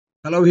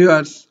Hello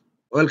viewers,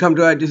 welcome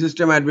to IT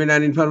System Admin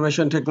and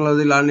Information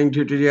Technology Learning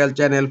tutorial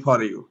channel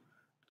for you.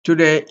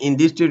 Today in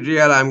this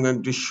tutorial I am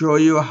going to show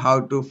you how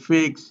to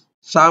fix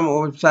some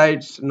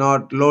websites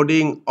not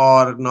loading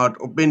or not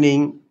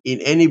opening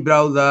in any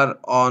browser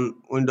on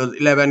Windows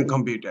 11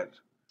 computer.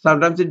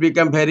 Sometimes it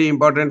becomes very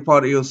important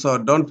for you, so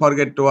don't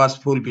forget to watch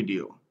full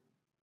video.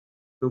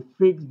 To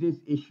fix this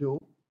issue,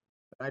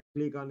 right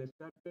click on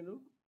Start menu,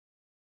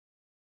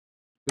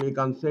 click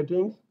on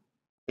Settings.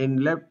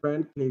 In left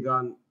pane click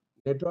on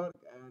Network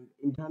and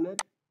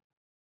Internet,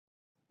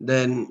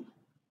 then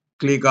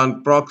click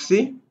on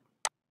Proxy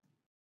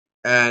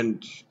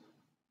and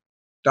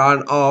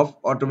turn off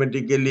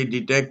automatically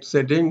detect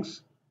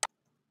settings.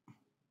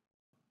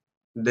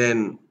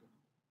 Then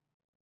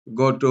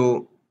go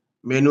to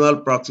manual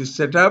proxy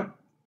setup,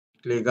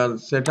 click on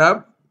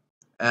setup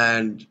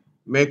and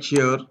make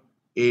sure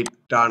it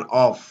turn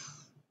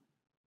off,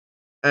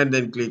 and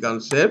then click on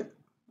save.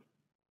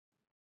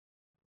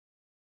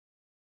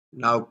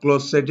 Now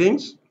close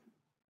settings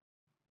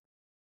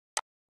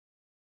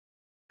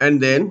and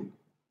then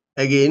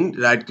again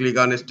right click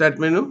on start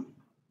menu,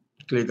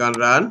 click on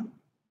run.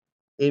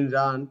 In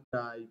run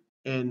type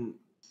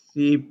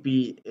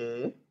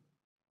ncpa.cpl,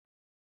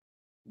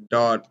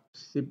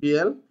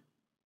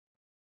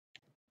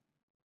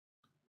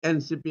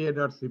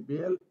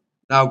 ncpa.cpl.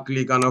 Now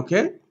click on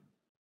OK.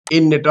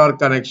 In network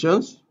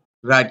connections,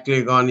 right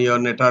click on your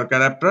network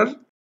adapter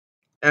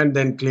and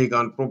then click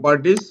on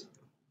properties.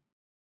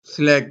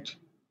 Select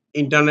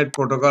Internet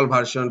Protocol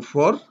version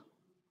 4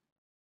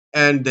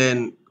 and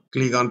then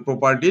click on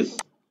properties.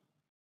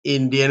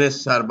 In DNS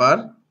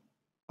server,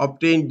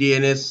 obtain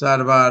DNS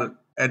server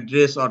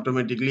address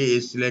automatically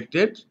is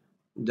selected.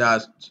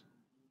 Just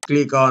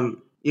click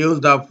on use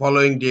the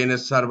following DNS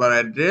server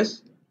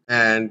address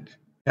and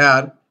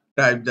here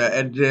type the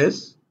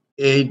address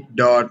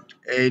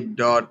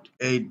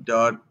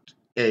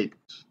 8.8.8.8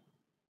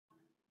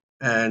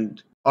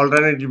 and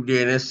alternative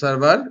DNS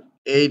server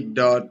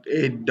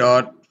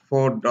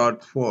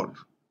 8.8.4.4.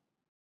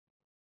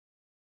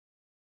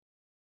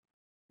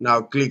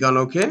 Now click on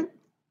OK,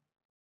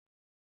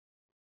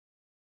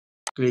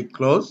 click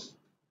close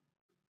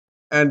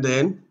and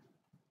then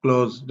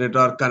close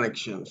network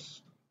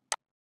connections.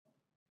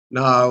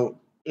 Now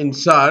in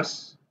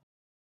search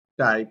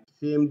type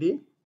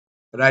CMD,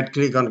 right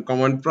click on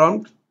command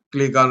prompt,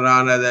 click on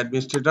run as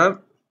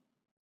administrator,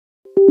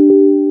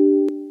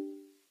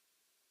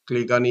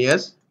 click on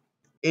yes.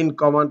 In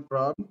command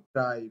prompt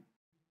type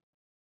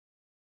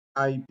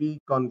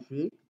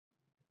ipconfig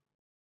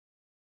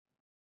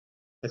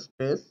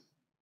space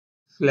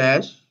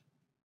 /flash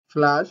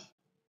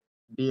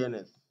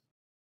DNS.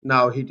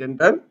 Now hit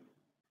enter.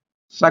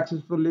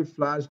 Successfully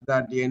flushed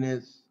the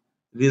DNS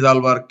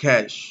resolver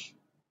cache.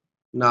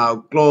 Now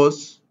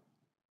close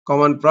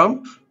command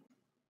prompt.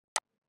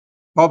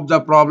 Hope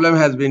the problem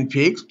has been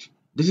fixed.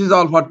 This is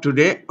all for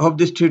today. Hope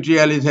this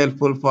tutorial is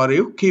helpful for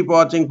you. Keep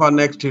watching for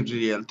next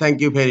tutorial. Thank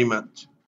you very much.